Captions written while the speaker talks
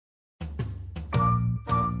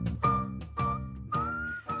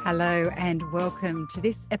Hello and welcome to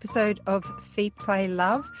this episode of Feed, Play,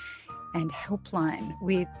 Love and Helpline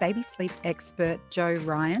with baby sleep expert Jo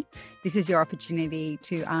Ryan. This is your opportunity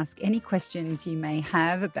to ask any questions you may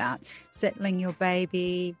have about settling your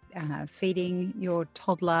baby, feeding your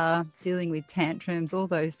toddler, dealing with tantrums, all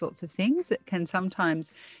those sorts of things that can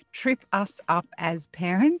sometimes trip us up as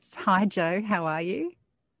parents. Hi Jo, how are you?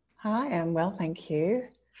 Hi, I'm well, thank you.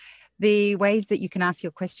 The ways that you can ask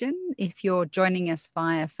your question, if you're joining us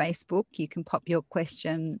via Facebook, you can pop your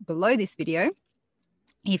question below this video.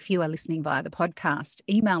 If you are listening via the podcast,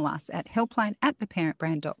 email us at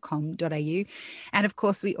helpline@theparentbrand.com.au. And of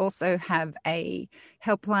course, we also have a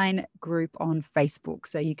Helpline group on Facebook,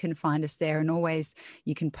 so you can find us there, and always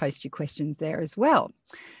you can post your questions there as well.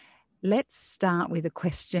 Let's start with a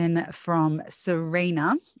question from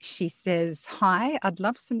Serena. She says, hi, I'd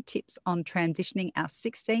love some tips on transitioning our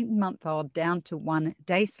 16-month-old down to 1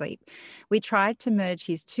 day sleep. We tried to merge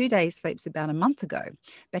his 2 day sleeps about a month ago,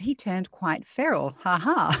 but he turned quite feral. Ha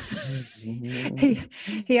ha.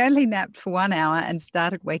 He only napped for 1 hour and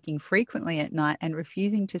started waking frequently at night and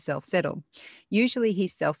refusing to self-settle. Usually he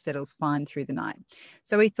self-settles fine through the night.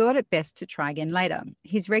 So we thought it best to try again later.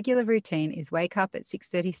 His regular routine is wake up at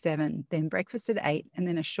 6:37, then breakfast at 8, and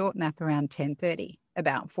then a short nap around 10:30,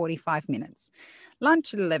 about 45 minutes.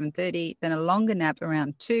 Lunch at 11:30, then a longer nap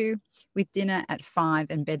around 2, with dinner at 5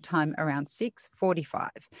 and bedtime around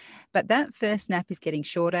 6:45. But that first nap is getting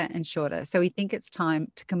shorter and shorter, so we think it's time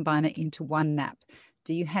to combine it into one nap.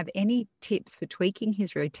 Do you have any tips for tweaking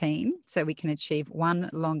his routine so we can achieve one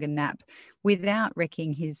longer nap without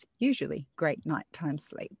wrecking his usually great nighttime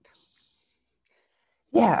sleep?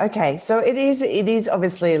 Yeah, okay. So it is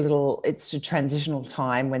obviously it's a transitional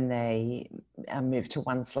time when they move to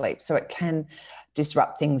one sleep. So it can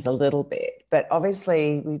disrupt things a little bit, but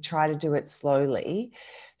obviously we try to do it slowly.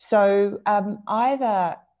 So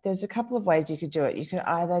either there's a couple of ways you could do it. You could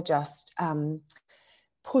either just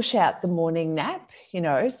push out the morning nap,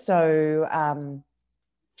 so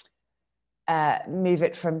move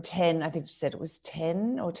it from 10, I think you said it was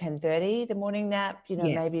 10 or 10:30, the morning nap, Yes,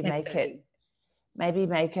 maybe 10:30.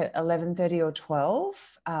 make it 11:30 or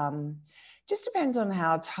 12. Just depends on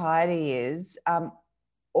how tired he is.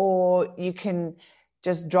 Or you can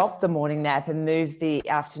just drop the morning nap and move the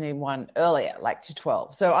afternoon one earlier, like to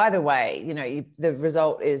 12. So either way, the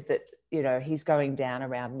result is that, he's going down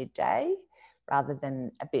around midday rather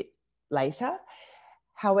than a bit later.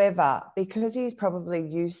 However, because he's probably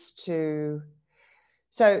used to,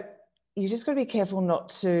 so you just got to be careful not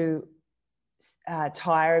to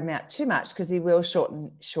tire him out too much, because he will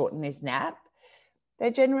shorten his nap. They're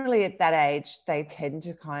generally at that age, they tend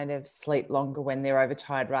to kind of sleep longer when they're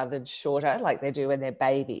overtired rather than shorter, like they do when they're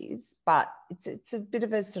babies. But it's a bit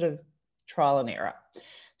of a sort of trial and error.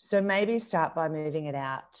 So maybe start by moving it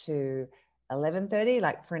out to 11:30,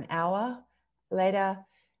 like for an hour later.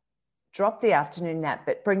 Drop the afternoon nap,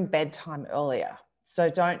 but bring bedtime earlier. So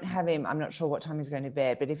don't have him, I'm not sure what time he's going to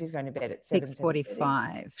bed, but if he's going to bed at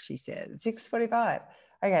 6:45, she says. 6:45.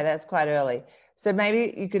 Okay, that's quite early. So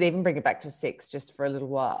maybe you could even bring it back to 6 just for a little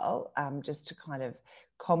while, just to kind of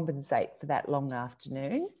compensate for that long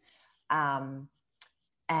afternoon.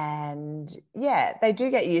 And yeah, they do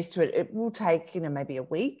get used to it. It will take, maybe a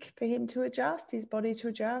week for him to adjust, his body to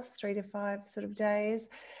adjust, 3 to 5 sort of days.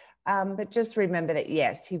 But just remember that,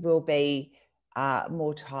 yes, he will be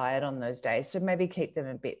more tired on those days. So maybe keep them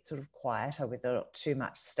a bit sort of quieter with not too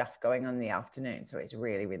much stuff going on in the afternoon. So he's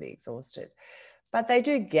really, really exhausted. But they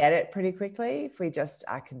do get it pretty quickly if we just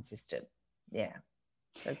are consistent. Yeah.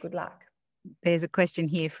 So good luck. There's a question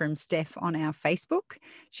here from Steph on our Facebook.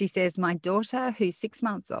 She says, my daughter, who's 6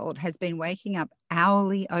 months old, has been waking up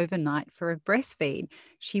hourly overnight for a breastfeed.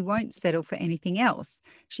 She won't settle for anything else.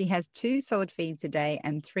 She has 2 solid feeds a day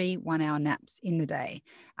and 3 1-hour naps in the day.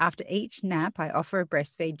 After each nap, I offer a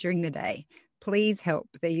breastfeed during the day. Please help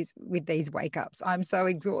with these wake-ups. I'm so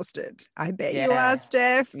exhausted. I bet you are,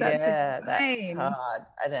 Steph. That's hard.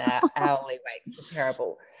 And hourly wakes are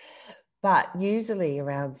terrible. But usually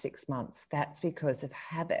around 6 months, that's because of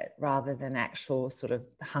habit rather than actual sort of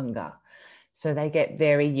hunger. So they get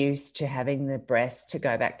very used to having the breast to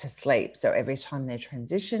go back to sleep. So every time they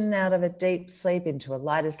transition out of a deep sleep into a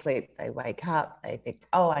lighter sleep, they wake up, they think,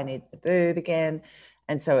 oh, I need the boob again.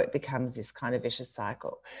 And so it becomes this kind of vicious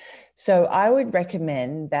cycle. So I would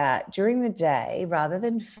recommend that during the day, rather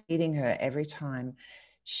than feeding her every time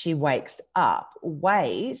she wakes up,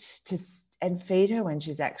 wait and feed her when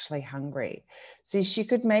she's actually hungry. So she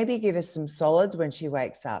could maybe give her some solids when she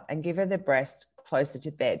wakes up and give her the breast closer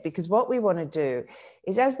to bed, because what we want to do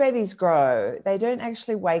is, as babies grow, they don't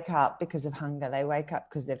actually wake up because of hunger. They wake up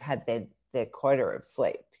because they've had their quota of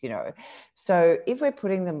sleep, So if we're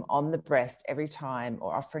putting them on the breast every time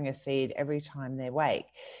or offering a feed every time they're awake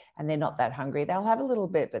and they're not that hungry, they'll have a little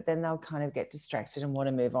bit, but then they'll kind of get distracted and want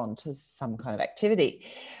to move on to some kind of activity.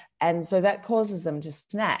 And so that causes them to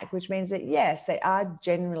snack, which means that, yes, they are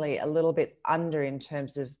generally a little bit under in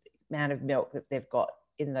terms of the amount of milk that they've got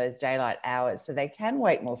in those daylight hours. So they can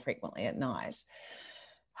wake more frequently at night.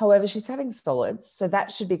 However, she's having solids, so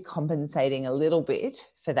that should be compensating a little bit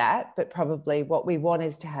for that. But probably what we want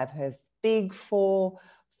is to have her big four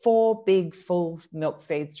big full milk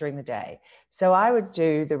feeds during the day. So I would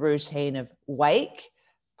do the routine of wake,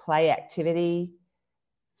 play, activity,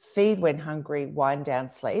 feed when hungry, wind down,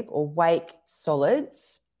 sleep, or wake,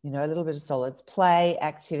 solids, a little bit of solids, play,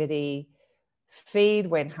 activity, feed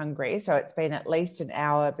when hungry. So it's been at least an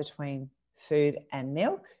hour between food and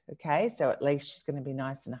milk. Okay. So at least she's going to be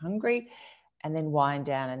nice and hungry, and then wind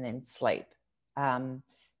down and then sleep. And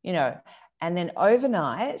then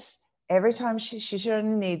overnight, every time she should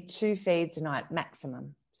only need 2 feeds a night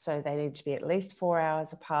maximum. So they need to be at least 4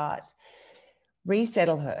 hours apart.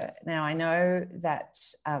 Resettle her. Now, I know that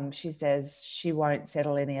she says she won't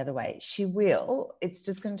settle any other way. She will. It's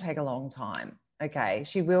just going to take a long time. Okay.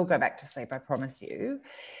 She will go back to sleep, I promise you.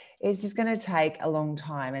 It's just going to take a long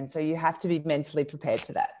time. And so you have to be mentally prepared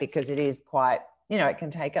for that, because it is quite, it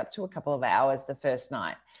can take up to a couple of hours the first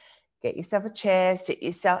night. Get yourself a chair, set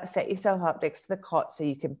yourself up next to the cot so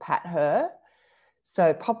you can pat her.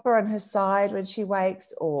 So pop her on her side when she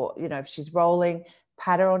wakes, or, if she's rolling,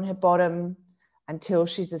 pat her on her bottom until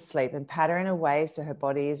she's asleep, and pat her in a way so her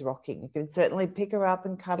body is rocking. You can certainly pick her up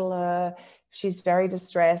and cuddle her. If she's very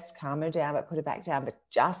distressed, calm her down, but put her back down, but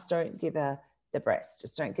just don't give her the breast.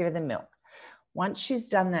 Just don't give her the milk. Once she's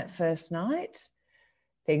done that first night,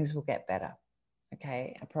 things will get better.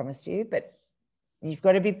 Okay, I promise you. But you've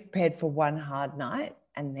got to be prepared for one hard night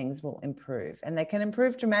and things will improve. And they can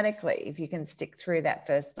improve dramatically if you can stick through that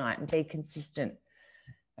first night and be consistent.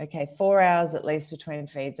 Okay, 4 hours at least between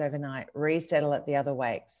feeds overnight. Resettle at the other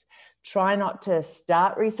wakes. Try not to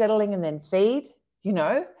start resettling and then feed,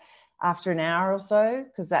 after an hour or so,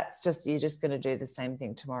 because you're just going to do the same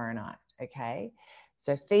thing tomorrow night. Okay,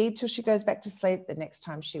 so feed till she goes back to sleep. The next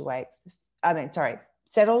time she wakes,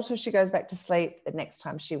 settle till she goes back to sleep. The next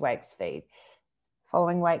time she wakes, feed.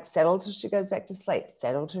 Following wake, settle till she goes back to sleep.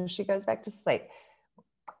 Settle till she goes back to sleep.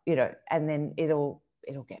 And then it'll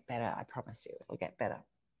get better. I promise you, it'll get better.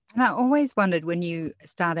 And I always wondered, when you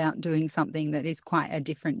start out doing something that is quite a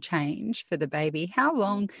different change for the baby, how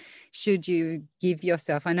long should you give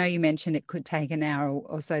yourself? I know you mentioned it could take an hour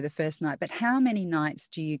or so the first night, but how many nights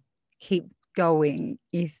do you keep going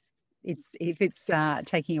if it's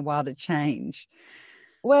taking a while to change?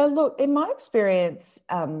 Well, look, in my experience,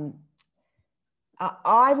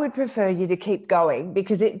 I would prefer you to keep going,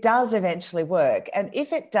 because it does eventually work. And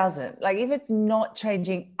if it doesn't, if it's not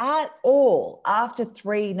changing at all after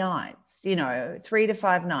 3 nights, 3 to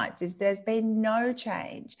 5 nights, if there's been no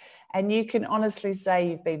change and you can honestly say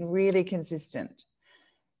you've been really consistent,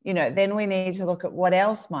 then we need to look at what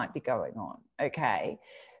else might be going on. Okay.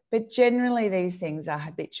 But generally these things are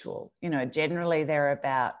habitual. Generally they're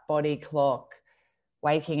about body clock,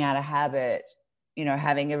 waking out of habit,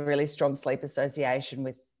 having a really strong sleep association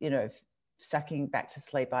with, sucking back to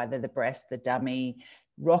sleep, either the breast, the dummy,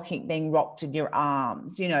 being rocked in your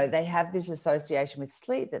arms. They have this association with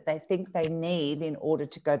sleep that they think they need in order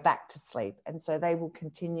to go back to sleep. And so they will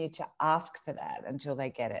continue to ask for that until they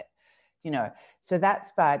get it, so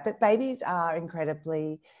that's bad. But babies are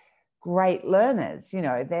incredibly great learners.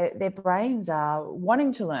 Their brains are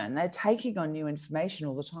wanting to learn. They're taking on new information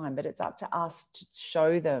all the time, but it's up to us to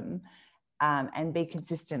show them and be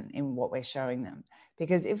consistent in what we're showing them.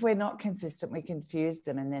 Because if we're not consistent, we confuse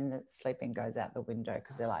them, and then the sleeping goes out the window,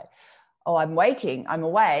 because they're like, oh, I'm awake.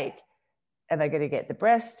 Am I going to get the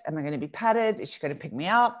breast? Am I going to be patted? Is she going to pick me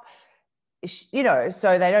up?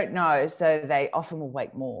 So they don't know. So they often will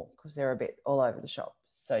wake more because they're a bit all over the shop.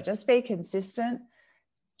 So just be consistent,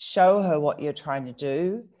 show her what you're trying to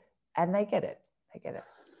do, and they get it.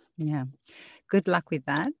 Yeah. Good luck with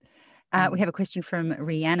that. We have a question from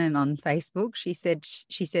Rhiannon on Facebook. She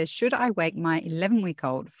says, should I wake my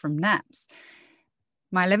 11-week-old from naps?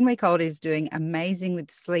 My 11-week-old is doing amazing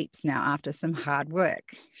with sleeps now after some hard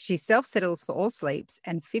work. She self-settles for all sleeps,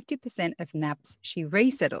 and 50% of naps she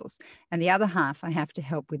resettles, and the other half I have to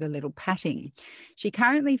help with a little patting. She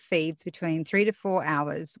currently feeds between 3 to 4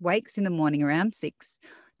 hours, wakes in the morning around 6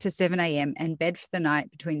 to 7 a.m. and bed for the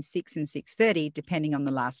night between 6 and 6:30, depending on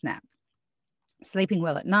the last nap. Sleeping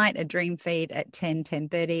well at night, a dream feed at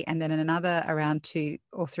 10:30, and then another around 2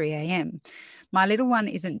 or 3 a.m. My little one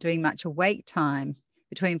isn't doing much awake time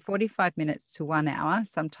between 45 minutes to 1 hour,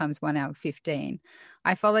 sometimes 1 hour 15.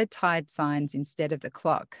 I followed tired signs instead of the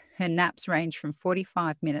clock. Her naps range from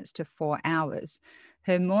 45 minutes to 4 hours.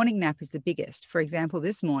 Her morning nap is the biggest. For example,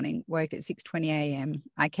 this morning, woke at 6:20 a.m.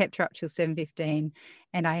 I kept her up till 7:15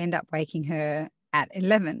 and I end up waking her at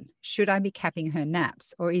 11. Should I be capping her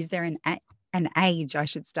naps, or is there an age I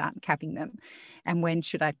should start capping them? And when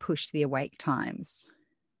should I push the awake times?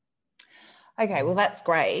 Okay, well, that's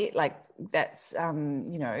great. Like, that's,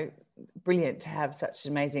 brilliant to have such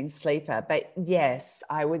an amazing sleeper. But yes,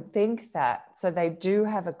 I would think that, so they do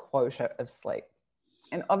have a quota of sleep.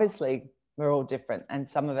 And obviously, we're all different, and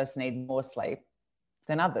some of us need more sleep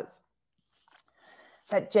than others.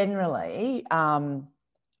 But generally,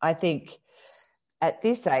 I think at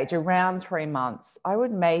this age, around 3 months, I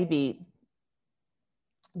would maybe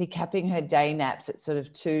be capping her day naps at sort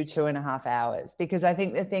of 2.5 hours, because I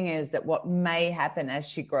think the thing is that what may happen as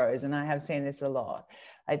she grows, and I have seen this a lot,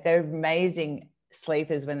 like they're amazing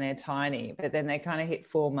sleepers when they're tiny, but then they kind of hit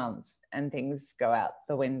 4 months and things go out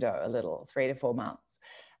the window a little, 3 to 4 months.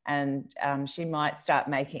 And she might start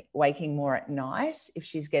waking more at night if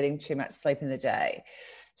she's getting too much sleep in the day.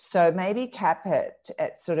 So maybe cap it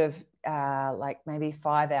at sort of like maybe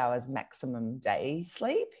 5 hours maximum day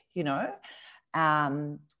sleep,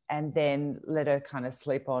 and then let her kind of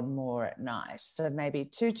sleep on more at night. So maybe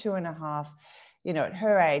 2.5, at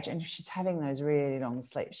her age, and if she's having those really long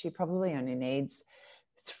sleeps, she probably only needs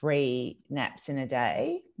 3 naps in a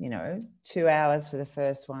day, 2 hours for the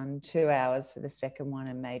first one, 2 hours for the second one,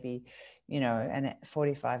 and maybe, and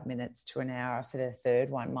 45 minutes to an hour for the third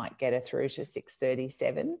one might get her through to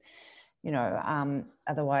 6:37.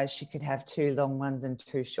 Otherwise she could have 2 long ones and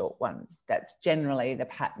 2 short ones. That's generally the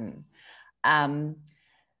pattern.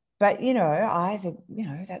 But, I think,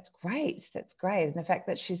 that's great. That's great. And the fact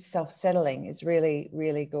that she's self-settling is really,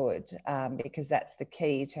 really good, because that's the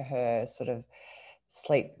key to her sort of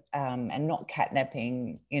sleep, and not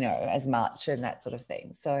catnapping, as much and that sort of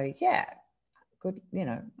thing. So, yeah, good.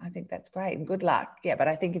 I think that's great and good luck. Yeah, but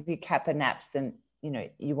I think if you cap her naps, then,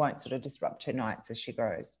 you won't sort of disrupt her nights as she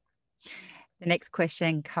grows. The next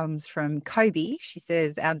question comes from Kobe. She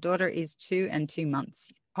says, our daughter is 2 and 2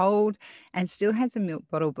 months old and still has a milk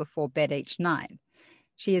bottle before bed each night.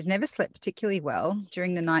 She has never slept particularly well.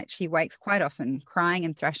 During the night, she wakes quite often, crying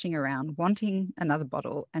and thrashing around, wanting another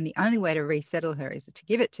bottle, and the only way to resettle her is to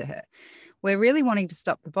give it to her. We're really wanting to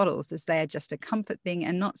stop the bottles, as they are just a comfort thing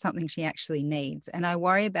and not something she actually needs, and I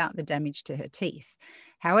worry about the damage to her teeth.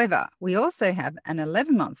 However, we also have an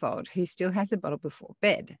 11-month-old who still has a bottle before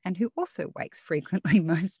bed and who also wakes frequently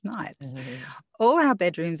most nights. All our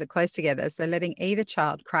bedrooms are close together, so letting either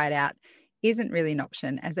child cry it out isn't really an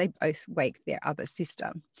option, as they both wake their other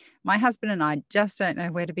sister. My husband and I just don't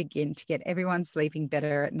know where to begin to get everyone sleeping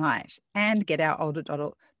better at night and get our older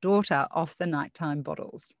daughter off the nighttime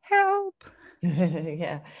bottles. Help!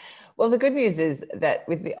 Yeah. Well, the good news is that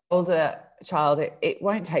with the older child, it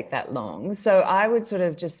won't take that long. So I would sort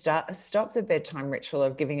of just stop the bedtime ritual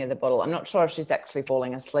of giving her the bottle. I'm not sure if she's actually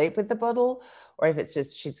falling asleep with the bottle, or if it's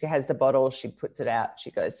just she has the bottle, she puts it out,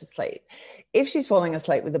 she goes to sleep. If she's falling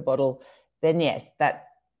asleep with the bottle, then yes, that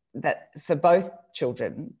for both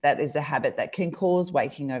children, that is a habit that can cause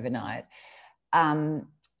waking overnight.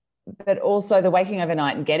 But also the waking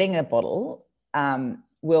overnight and getting a bottle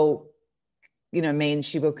will mean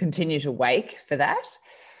she will continue to wake for that.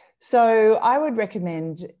 So I would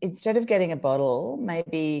recommend, instead of getting a bottle,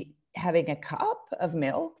 maybe having a cup of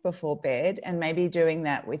milk before bed, and maybe doing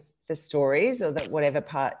that with the stories, or that whatever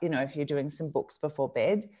part, if you're doing some books before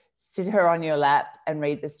bed, sit her on your lap and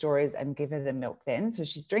read the stories and give her the milk then. So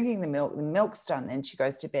she's drinking the milk's done, then she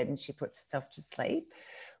goes to bed and she puts herself to sleep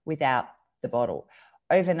without the bottle.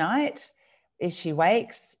 Overnight, if she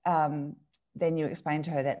wakes, then you explain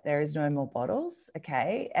to her that there is no more bottles,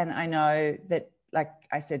 okay? And I know that, like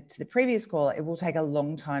I said to the previous caller, it will take a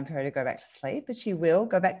long time for her to go back to sleep, but she will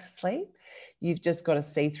go back to sleep. You've just got to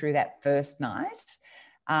see through that first night.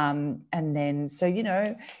 And then, so,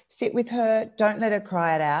 sit with her, don't let her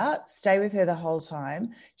cry it out, stay with her the whole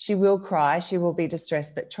time. She will cry, she will be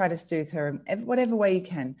distressed, but try to soothe her in whatever way you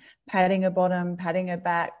can. Patting her bottom, patting her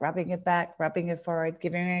back, rubbing her forehead,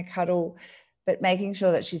 giving her a cuddle, but making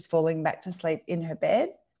sure that she's falling back to sleep in her bed,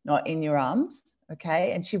 not in your arms,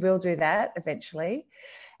 okay? And she will do that eventually.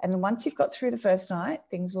 And then once you've got through the first night,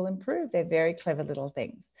 things will improve. They're very clever little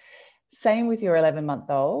things. Same with your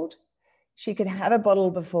 11-month-old. She can have a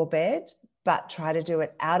bottle before bed, but try to do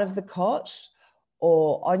it out of the cot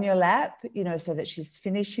or on your lap, so that she's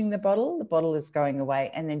finishing the bottle is going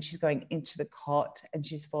away, and then she's going into the cot and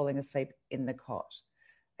she's falling asleep in the cot,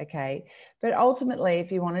 okay? But ultimately,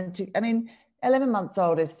 if you wanted to, 11 months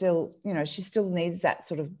old is still, she still needs that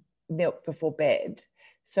sort of milk before bed.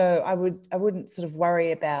 So I wouldn't sort of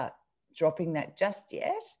worry about dropping that just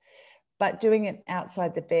yet, but doing it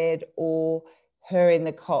outside the bed or her in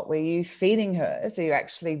the cot where you're feeding her. So you're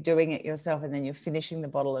actually doing it yourself and then you're finishing the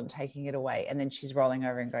bottle and taking it away. And then she's rolling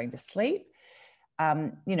over and going to sleep.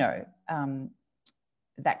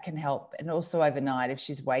 That can help. And also overnight, if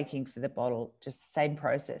she's waking for the bottle, just the same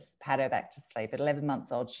process, pat her back to sleep. At 11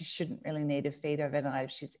 months old, she shouldn't really need a feed overnight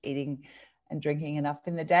if she's eating and drinking enough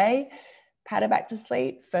in the day. Pat her back to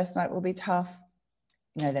sleep. First night will be tough,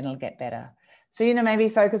 then it'll get better. So, maybe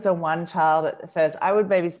focus on one child at the first. I would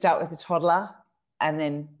maybe start with the toddler and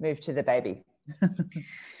then move to the baby.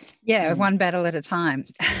 Yeah, one battle at a time.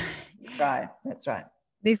 That's right.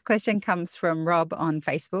 This question comes from Rob on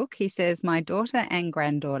Facebook. He says, my daughter and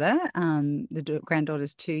granddaughter, the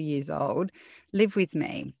granddaughter's 2 years old, live with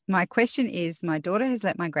me. My question is, my daughter has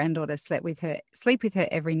let my granddaughter sleep with her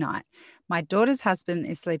every night. My daughter's husband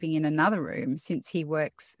is sleeping in another room since he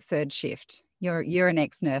works third shift. You're an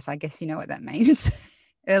ex-nurse. I guess you know what that means.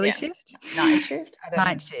 Early shift? Night shift? I don't know.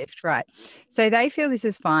 Night shift, right. So they feel this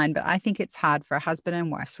is fine, but I think it's hard for a husband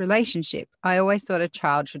and wife's relationship. I always thought a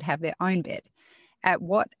child should have their own bed. At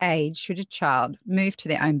what age should a child move to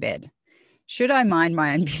their own bed? Should I mind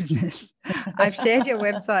my own business? I've shared your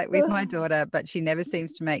website with my daughter, but she never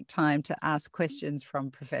seems to make time to ask questions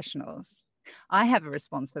from professionals. I have a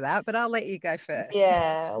response for that, but I'll let you go first.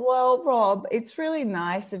 Yeah, well, Rob, it's really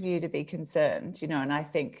nice of you to be concerned, and I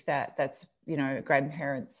think that that's, a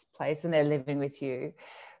grandparents' place and they're living with you.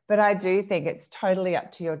 But I do think it's totally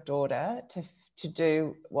up to your daughter to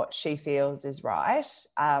do what she feels is right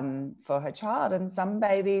for her child. And some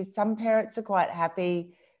parents are quite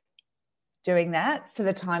happy doing that for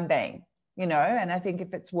the time being, and I think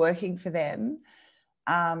if it's working for them,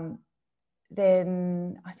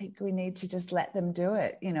 then I think we need to just let them do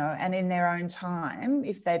it, and in their own time,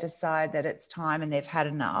 if they decide that it's time and they've had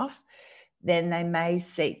enough, then they may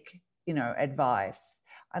seek, advice.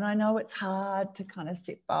 And I know it's hard to kind of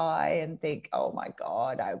sit by and think, oh my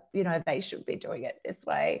God, they should be doing it this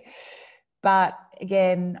way. But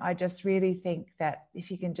again, I just really think that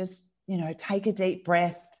if you can just, take a deep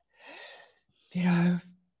breath, have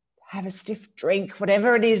a stiff drink,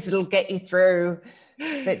 whatever it is that'll get you through,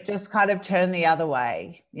 but just kind of turn the other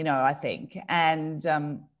way, I think. And,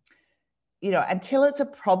 until it's a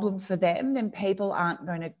problem for them, then people aren't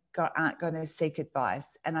going to seek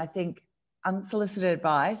advice. And I think unsolicited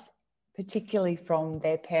advice, particularly from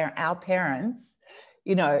our parents,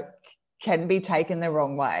 can be taken the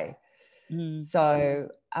wrong way. So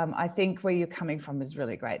I think where you're coming from is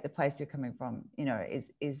really great. The place you're coming from,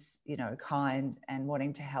 is kind and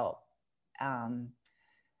wanting to help. And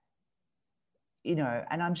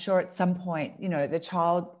I'm sure at some point,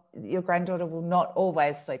 your granddaughter will not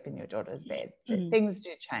always sleep in your daughter's bed. Things do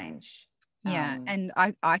change. Yeah. And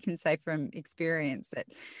I can say from experience that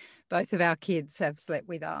both of our kids have slept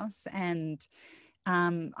with us, and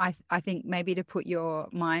I think maybe to put your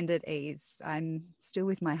mind at ease, I'm still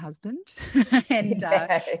with my husband and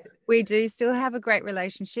we do still have a great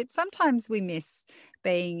relationship. Sometimes we miss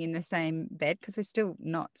being in the same bed because we're still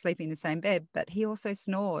not sleeping in the same bed, but he also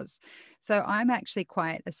snores. So I'm actually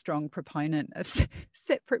quite a strong proponent of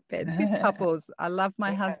separate beds with couples. I love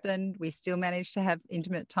my husband. We still manage to have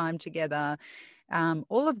intimate time together,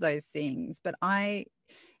 all of those things. But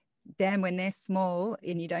Dan, when they're small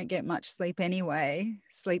and you don't get much sleep anyway,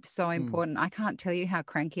 sleep's so important. I can't tell you how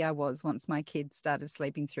cranky I was once my kids started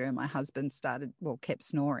sleeping through and my husband kept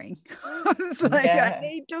snoring. I was like, I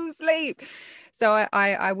need to sleep. So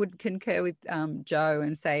I would concur with Joe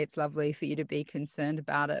and say it's lovely for you to be concerned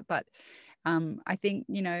about it. But I think,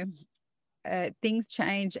 things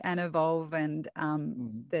change and evolve, and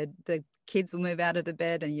the kids will move out of the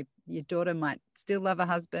bed, and your daughter might still love a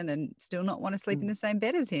husband and still not want to sleep in the same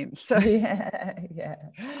bed as him. So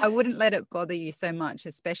I wouldn't let it bother you so much,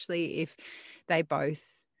 especially if they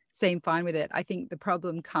both seem fine with it. I think the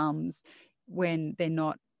problem comes when they're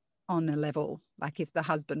not on a level. Like if the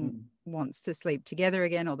husband wants to sleep together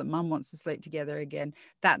again, or the mum wants to sleep together again,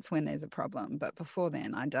 that's when there's a problem. But before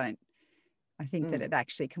then, I think that it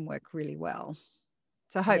actually can work really well.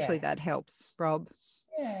 So hopefully that helps, Rob.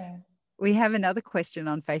 Yeah. We have another question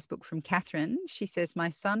on Facebook from Catherine. She says, my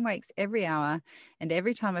son wakes every hour, and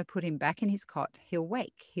every time I put him back in his cot, he'll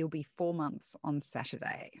wake. He'll be 4 months on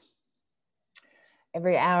Saturday.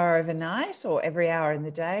 Every hour overnight or every hour in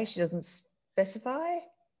the day? She doesn't specify?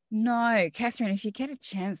 No, Catherine, if you get a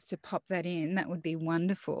chance to pop that in, that would be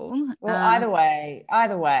wonderful. Well, either way,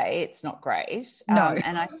 it's not great. No.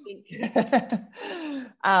 And I think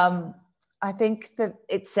I think that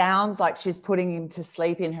it sounds like she's putting him to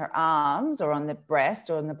sleep in her arms or on the breast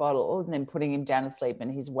or in the bottle and then putting him down to sleep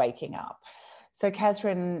and he's waking up. So,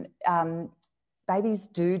 Catherine, babies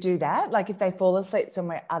do that. Like if they fall asleep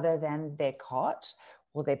somewhere other than their cot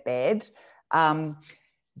or their bed,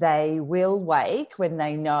 they will wake when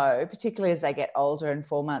they know, particularly as they get older, and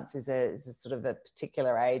 4 months is a sort of a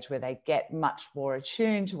particular age where they get much more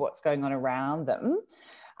attuned to what's going on around them.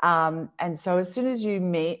 And so as soon as you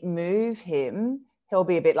move him, he'll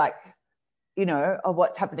be a bit like, oh,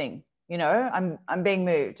 what's happening? I'm being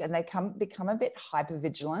moved. And they become a bit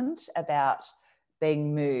hypervigilant about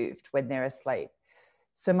being moved when they're asleep.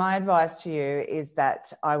 So my advice to you is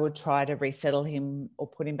that I would try to resettle him or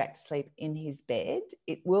put him back to sleep in his bed.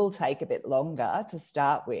 It will take a bit longer to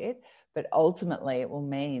start with, but ultimately it will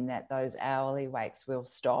mean that those hourly wakes will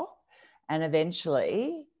stop and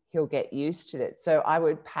eventually he'll get used to it. So I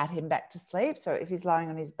would pat him back to sleep. So if he's lying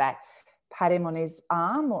on his back, pat him on his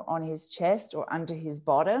arm or on his chest or under his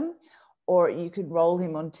bottom, or you could roll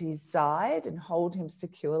him onto his side and hold him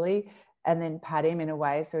securely and then pat him in a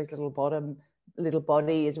way so his little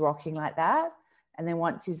body is rocking like that. And then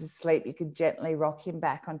once he's asleep, you could gently rock him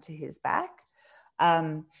back onto his back.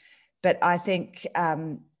 But I think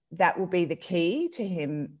that will be the key to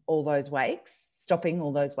him, stopping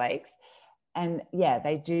all those wakes. And yeah,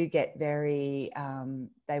 they do get they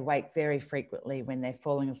wake very frequently when they're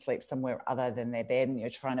falling asleep somewhere other than their bed and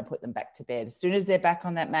you're trying to put them back to bed. As soon as they're back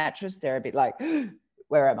on that mattress, they're a bit like,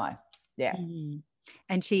 where am I? Yeah. Mm.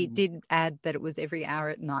 And she did add that it was every hour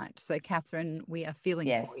at night. So, Catherine, we are feeling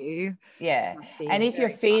for you. Yeah. And if you're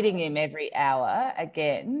feeding him every hour,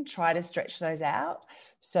 again, try to stretch those out.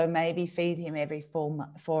 So maybe feed him every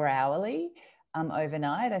 4 hourly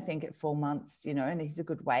overnight. I think at 4 months, and he's a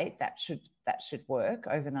good weight, that should work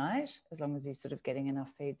overnight, as long as he's sort of getting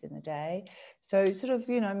enough feeds in the day. So sort of,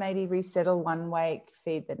 maybe resettle one wake,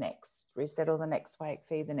 feed the next, resettle the next wake,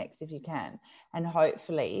 feed the next if you can. And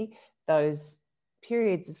hopefully those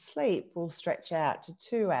periods of sleep will stretch out to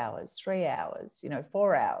 2 hours, 3 hours,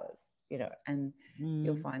 4 hours, and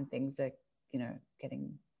you'll find things are,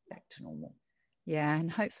 getting back to normal. Yeah,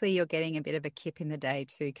 and hopefully you're getting a bit of a kip in the day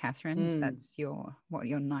too, Catherine, if that's what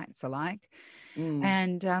your nights are like.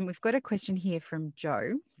 And we've got a question here from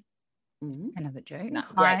Joe. Another Joe. No,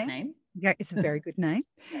 Hi. great name. Yeah, it's a very good name.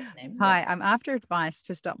 Hi, I'm after advice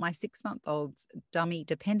to stop my 6-month-old's dummy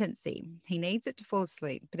dependency. He needs it to fall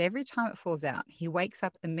asleep, but every time it falls out, he wakes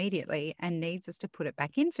up immediately and needs us to put it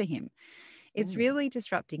back in for him. It's really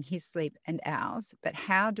disrupting his sleep and ours, but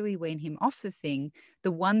how do we wean him off the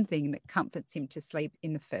one thing that comforts him to sleep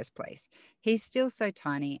in the first place? He's still so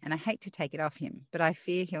tiny and I hate to take it off him, but I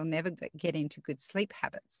fear he'll never get into good sleep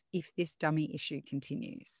habits if this dummy issue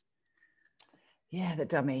continues. Yeah, the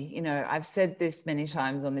dummy. I've said this many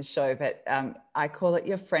times on this show, but I call it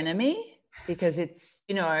your frenemy because it's,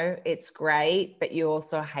 it's great, but you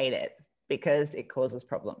also hate it because it causes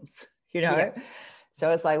problems, Yeah. So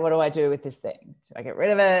it's like, what do I do with this thing? Do I get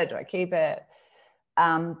rid of it? Do I keep it?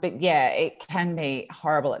 But yeah, it can be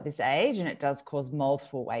horrible at this age and it does cause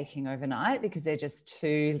multiple waking overnight because they're just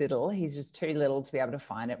too little. He's just too little to be able to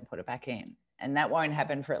find it and put it back in. And that won't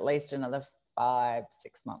happen for at least another 5-6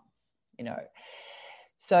 months,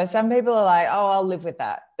 So some people are like, oh, I'll live with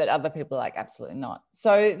that. But other people are like, absolutely not.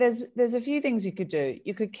 So there's a few things you could do.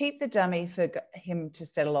 You could keep the dummy for him to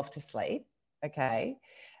settle off to sleep. Okay.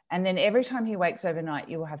 And then every time he wakes overnight,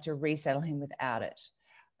 you will have to resettle him without it.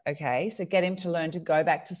 Okay. So get him to learn to go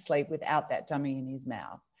back to sleep without that dummy in his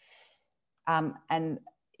mouth. And,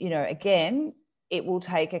 again, it will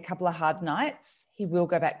take a couple of hard nights. He will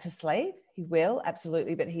go back to sleep. He will,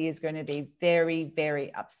 absolutely. But he is going to be very,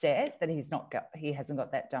 very upset that he hasn't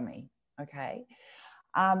got that dummy. Okay.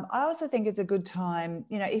 I also think it's a good time,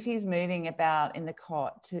 if he's moving about in the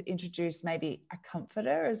cot, to introduce maybe a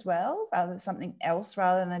comforter as well, rather than something else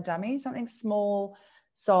rather than a dummy, something small,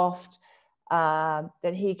 soft,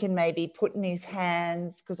 that he can maybe put in his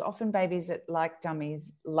hands, because often babies that like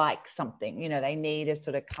dummies like something, they need a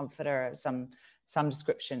sort of comforter of some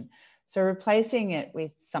description. So replacing it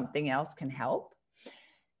with something else can help.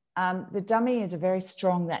 The dummy is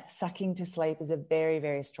that sucking to sleep is a very,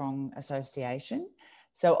 very strong association.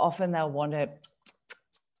 So often they'll want to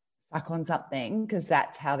suck on something because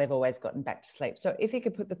that's how they've always gotten back to sleep. So if you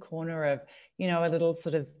could put the corner of, a little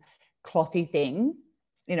sort of clothy thing,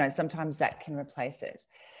 sometimes that can replace it.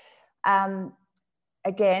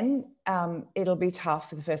 Again, it'll be tough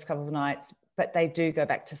for the first couple of nights, but they do go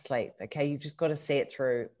back to sleep. Okay. You've just got to see it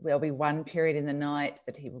through. There'll be one period in the night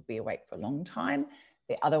that he will be awake for a long time.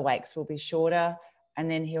 The other wakes will be shorter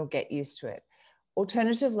and then he'll get used to it.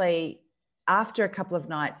 Alternatively, after a couple of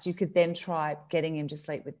nights, you could then try getting him to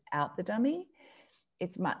sleep without the dummy.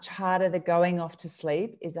 It's much harder. The going off to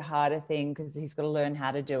sleep is a harder thing because he's got to learn how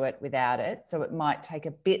to do it without it. So it might take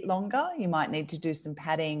a bit longer. You might need to do some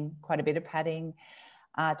padding, quite a bit of padding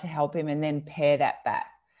to help him, and then pare that back.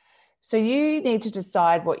 So you need to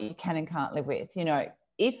decide what you can and can't live with. You know,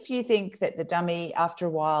 if you think that the dummy, after a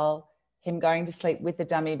while, him going to sleep with the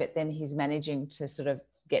dummy, but then he's managing to sort of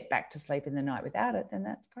get back to sleep in the night without it, then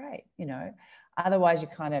that's great. You know, otherwise you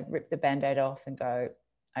kind of rip the Band-Aid off and go,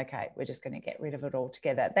 okay, we're just going to get rid of it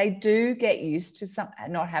altogether. They do get used to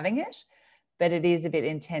not having it, but it is a bit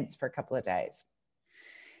intense for a couple of days.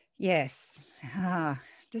 Yes.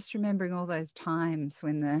 Just remembering all those times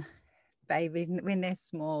when the baby, when they're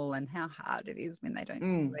small, and how hard it is when they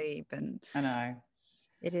don't sleep. And I know.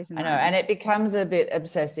 It is. I know. And it becomes a bit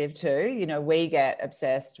obsessive too. You know, we get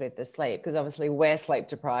obsessed with the sleep because obviously we're sleep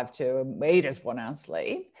deprived too, and we just want our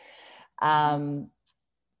sleep.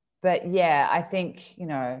 But yeah, I think, you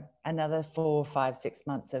know, another 4, 5, 6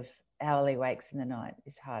 months of hourly wakes in the night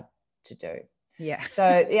is hard to do. Yeah.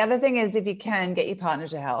 So the other thing is, if you can, get your partner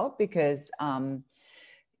to help, because,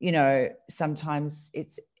 you know, sometimes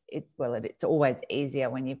it's always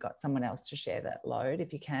easier when you've got someone else to share that load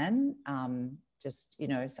if you can. Just, you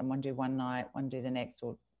know, someone do one night, one do the next,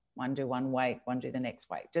 or one do one wake, one do the next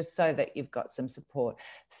wake, just so that you've got some support.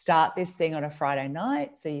 Start this thing on a Friday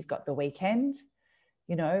night, so you've got the weekend,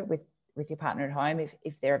 you know, with your partner at home,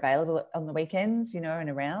 if they're available on the weekends, you know, and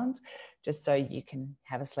around, just so you can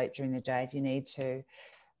have a sleep during the day if you need to.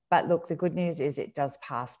 But look, the good news is it does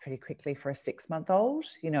pass pretty quickly for a 6-month-old,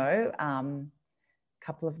 you know,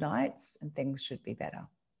 couple of nights and things should be better.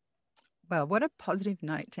 Well, what a positive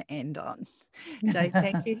note to end on. Jo,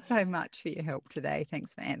 thank you so much for your help today.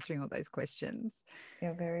 Thanks for answering all those questions.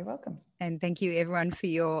 You're very welcome. And thank you everyone for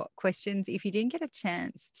your questions. If you didn't get a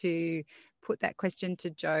chance to put that question to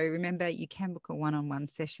Jo, remember you can book a one-on-one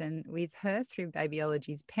session with her through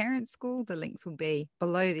Babyology's Parent School. The links will be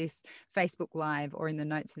below this Facebook Live or in the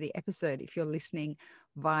notes of the episode if you're listening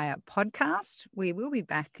via podcast. We will be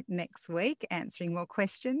back next week answering more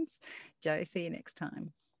questions. Jo, see you next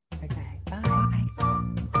time. Okay, bye.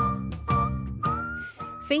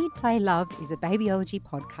 Feed, Play, Love is a Babyology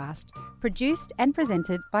podcast produced and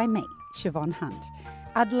presented by me, Siobhan Hunt.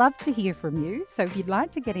 I'd love to hear from you, so if you'd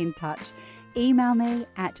like to get in touch, email me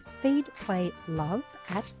at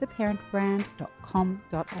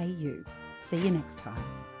feedplaylove@theparentbrand.com.au. See you next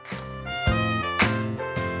time.